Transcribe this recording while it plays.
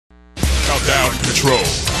Countdown control.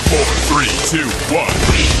 4, 3, 2, 1.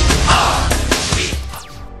 We are.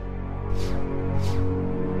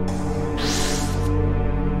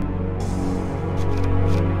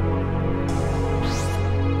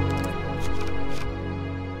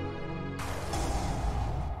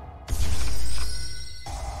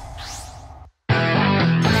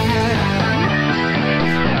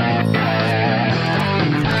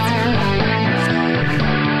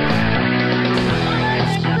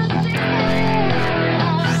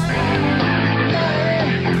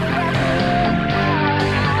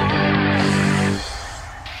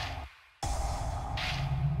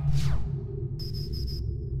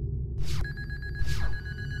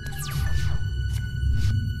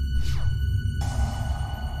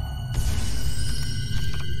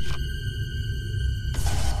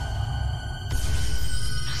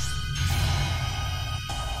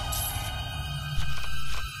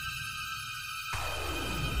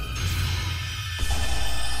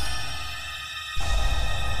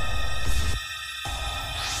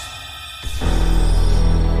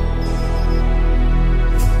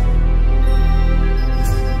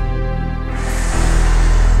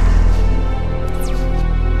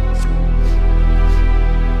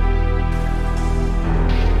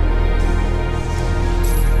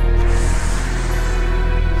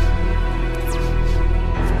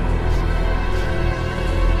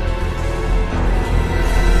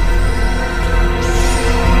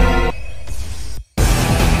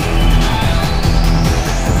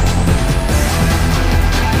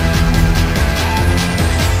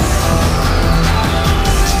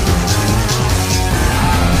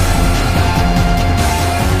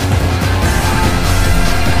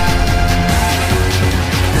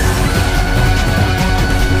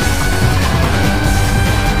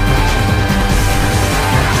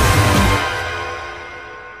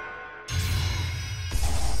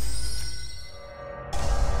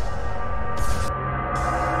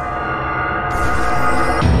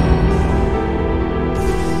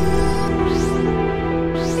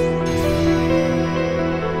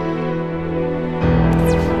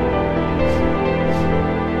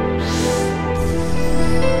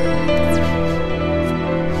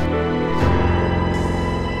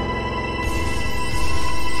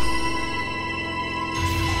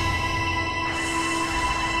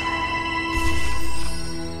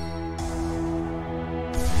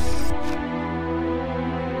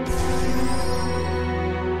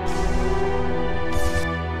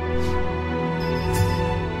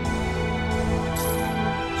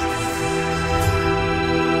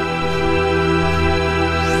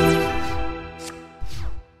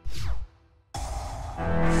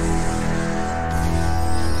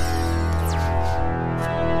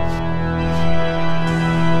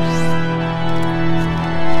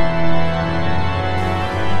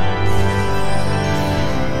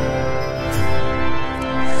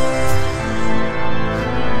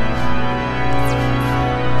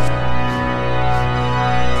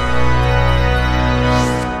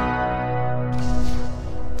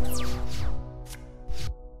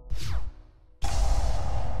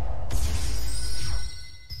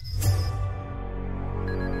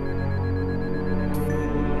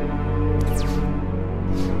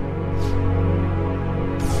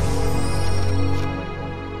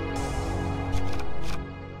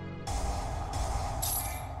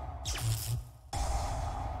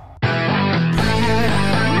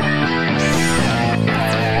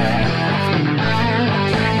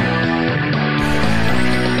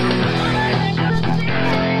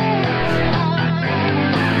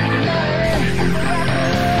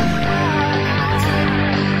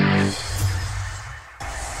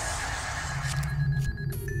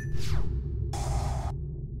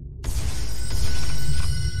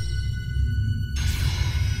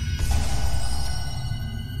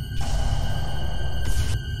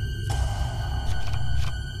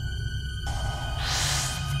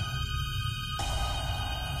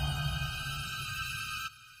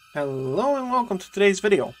 Hello and welcome to today's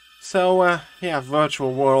video. So, yeah,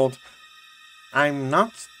 Virtual World. I'm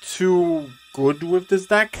not too good with this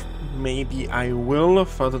deck. Maybe I will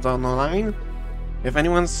further down the line. If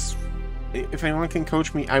anyone can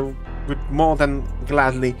coach me, I would more than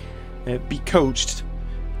gladly be coached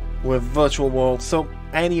with Virtual World. So,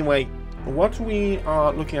 anyway, what we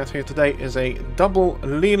are looking at here today is a double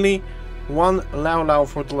Lily, one Lao Lao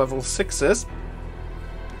for the level 6s.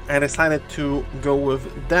 I decided to go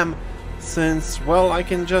with them since, well, I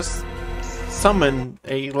can just summon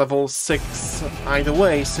a level 6 either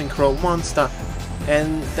way synchro monster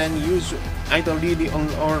and then use either Lily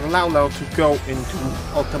or Lao Lao to go into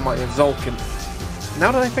Ultimate Zolkin.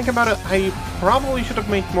 now that I think about it, I probably should have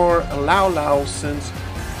made more Lao Lao, since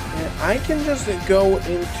I can just go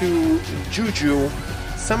into Juju,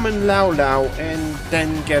 summon Lao Lao, and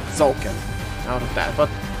then get Zulkin out of that. But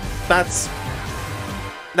that's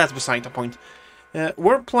beside the point.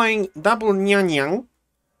 We're playing double Nyang Yang,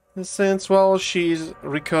 since, well, she's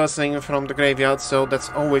recursing from the graveyard, so that's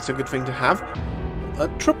always a good thing to have. A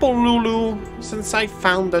triple Lulu, since I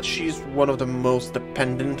found that she's one of the most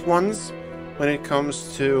dependent ones when it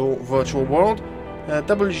comes to Virtual World.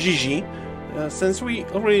 Double Gigi, since we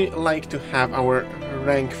really like to have our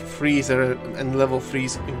rank freezer and level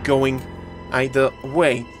freeze going either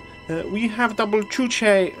way. We have double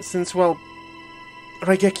Chuche, since, well,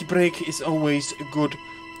 Raigeki Break is always good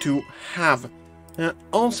to have.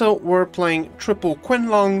 Also, we're playing triple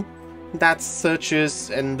Quinlong, that searches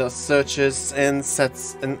and does searches and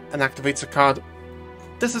sets and activates a card.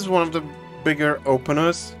 This is one of the bigger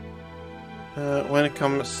openers when it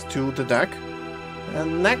comes to the deck.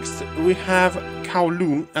 And next we have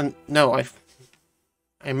Kowloon, and no,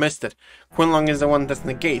 I missed it. Quinlong is the one that's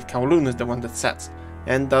negate, Kowloon is the one that sets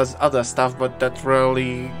and does other stuff, but that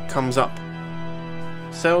rarely comes up.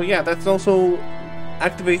 So yeah, that also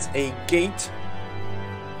activates a gate,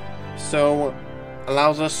 so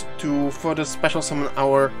allows us to further special summon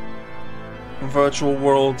our Virtual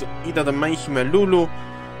World, either the Meihime Lulu,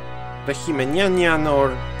 the Hime Nyan Nyan,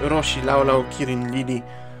 or Roshi Lao Lao Kirin Lili,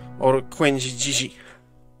 or Quenji Jiji.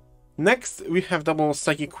 Next we have double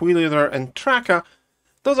Psychic Wheeler and Tracker.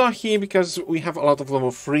 Those are here because we have a lot of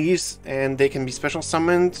level 3s, and they can be special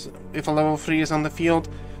summoned if a level 3 is on the field,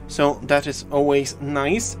 so that is always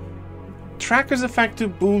nice. Tracker's effect to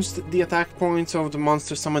boost the attack points of the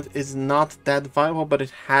monster summoned is not that viable, but it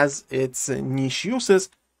has its niche uses.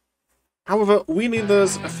 However,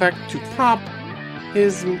 Wheeler's effect to pop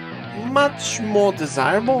is much more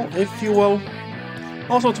desirable, if you will.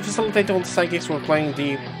 Also, to facilitate all the psychics, we're playing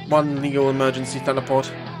the one Leo emergency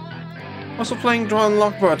teleport. Also playing Draw and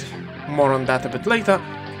Lockbird, more on that a bit later.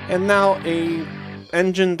 And now a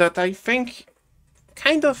engine that I think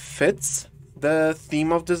kind of fits the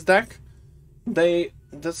theme of this deck. The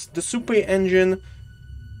Super engine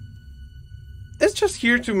is just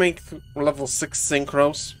here to make level 6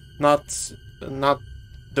 synchros, not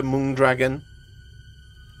the Moondragon,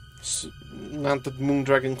 not the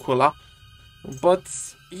Moondragon Quilla.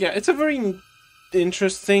 But yeah, it's a very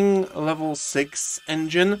interesting level 6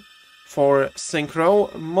 engine for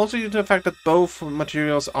synchro, mostly due to the fact that both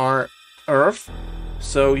materials are Earth.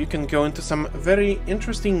 So you can go into some very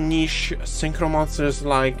interesting niche synchro monsters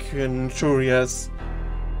like Naturia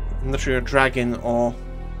Dragon or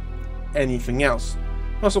anything else.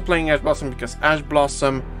 Also playing Ash Blossom because Ash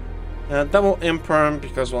Blossom, double Imperm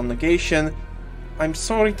because, well, negation. I'm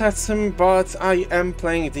sorry Tatsim, but I am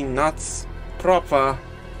playing the not proper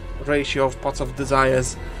ratio of Pots of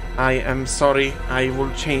Desires. I am sorry, I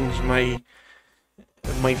will change my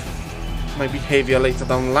behavior later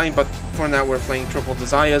down the line, but for now we're playing triple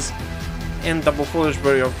Desires and double Foolish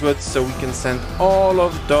Berry of Goods, so we can send all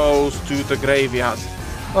of those to the graveyard.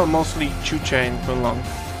 Well, mostly Chuche and Quinlong.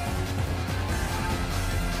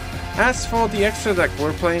 As for the extra deck,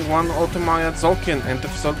 we're playing one Ultimaya Zulkin, and to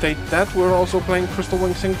facilitate that we're also playing Crystal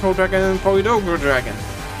Wing Synchro Dragon and Void Ogre Dragon.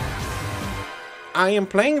 I am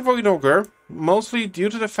playing Void Ogre mostly due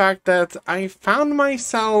to the fact that I found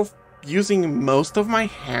myself using most of my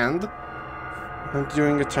hand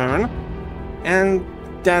during a turn, and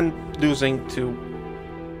then losing to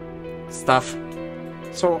stuff.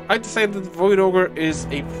 So I decided that Void Ogre is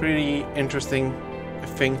a pretty interesting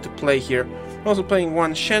thing to play here. I'm also playing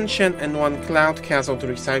one Shen Shen and one Cloud Castle to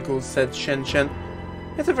recycle said Shen Shen.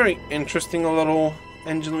 It's a very interesting little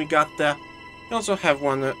engine we got there. We also have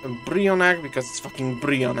one Brionac because it's fucking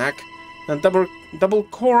Brionac. A double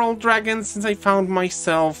Coral Dragon, since I found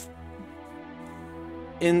myself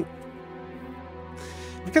in...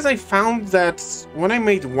 Because I found that when I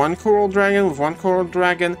made one Coral Dragon with one Coral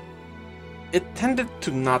Dragon, it tended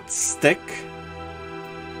to not stick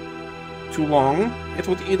too long. It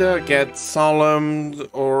would either get solemned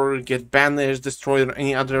or get banished, destroyed, or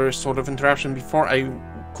any other sort of interaction before I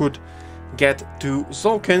could get to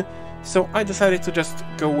Zulkin. So I decided to just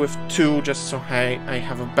go with two, just so I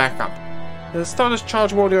have a backup. The Stardust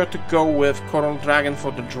Charge Warrior to go with Coral Dragon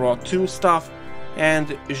for the draw 2 stuff, and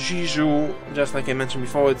Jiju, just like I mentioned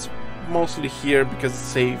before, it's mostly here because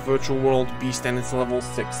it's a Virtual World beast and it's level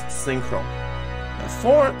 6 synchro.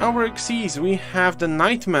 For our Xyz, we have the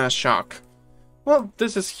Nightmare Shark. Well,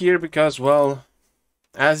 this is here because, well,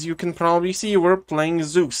 as you can probably see, we're playing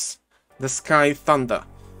Zeus, the Sky Thunder.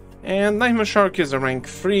 And Nightmare Shark is a rank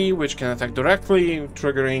 3, which can attack directly,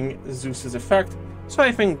 triggering Zeus's effect. So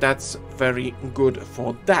I think that's very good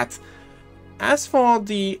for that. As for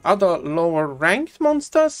the other lower ranked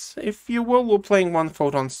monsters, if you will, we're playing one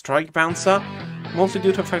Photon Strike Bouncer, mostly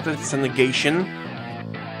due to the fact that it's a negation.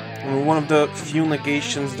 One of the few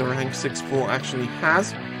negations the rank 6 pool actually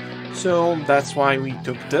has, so that's why we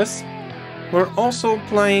took this. We're also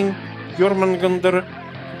playing Jormungandr,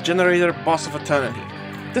 Generator Boss of Eternity.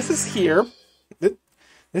 This is here.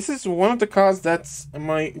 This is one of the cards that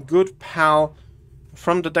my good pal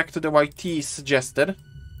from the Deck to the YT suggested,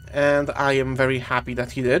 and I am very happy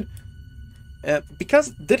that he did.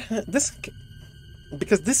 Because this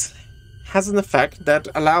has an effect that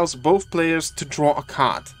allows both players to draw a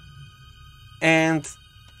card. And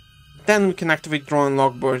then we can activate Draw and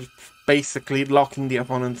Logboard, basically locking the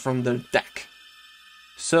opponent from their deck.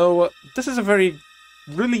 So this is a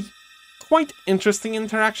really quite interesting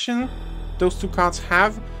interaction those two cards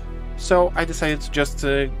have. So I decided to just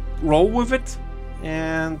roll with it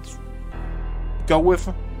and go with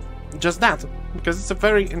just that, because it's a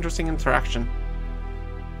very interesting interaction.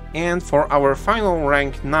 And for our final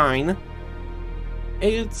rank 9,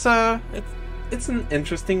 it's an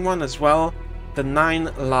interesting one as well. The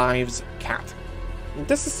 9 Lives Cat.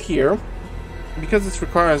 This is here because it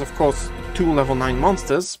requires, of course, 2 level 9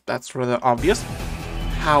 monsters. That's rather obvious.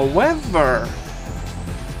 However,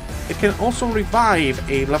 it can also revive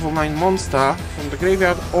a level 9 monster from the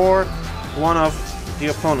graveyard or one of the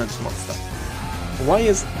opponent's monster. Why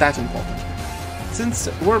is that important? Since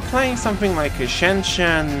we're playing something like a Shen,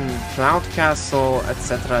 Cloud Castle,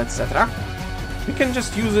 etc., etc., we can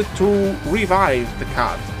just use it to revive the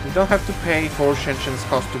card. We don't have to pay for Shen's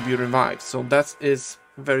cost to be revived, so that is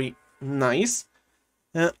very nice.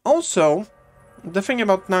 Also, the thing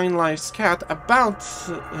about 9 Lives Cat, about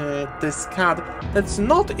this card, that's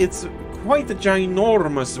not its quite a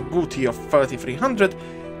ginormous booty of 3300,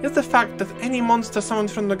 is the fact that any monster summoned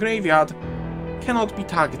from the graveyard cannot be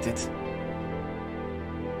targeted.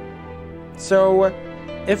 So,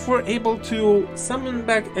 if we're able to summon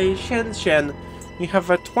back a Shen, we have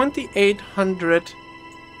a 2800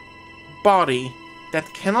 body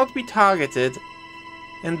that cannot be targeted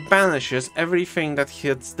and banishes everything that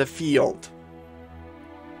hits the field.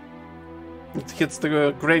 It hits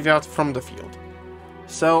the graveyard from the field.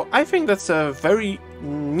 So I think that's a very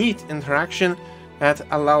neat interaction that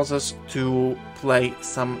allows us to play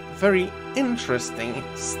some very interesting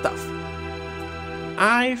stuff.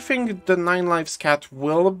 I think the 9 Lives Cat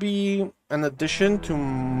will be an addition to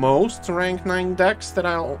most rank 9 decks that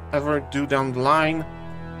I'll ever do down the line.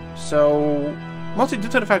 So, mostly due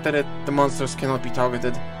to the fact that the monsters cannot be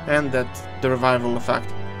targeted and that the revival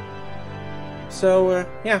effect. So,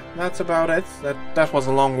 yeah, that's about it. That was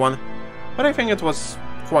a long one, but I think it was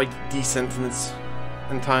quite decent in its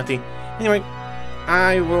entirety. Anyway,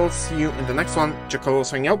 I will see you in the next one. Jackal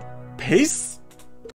signing out. Peace!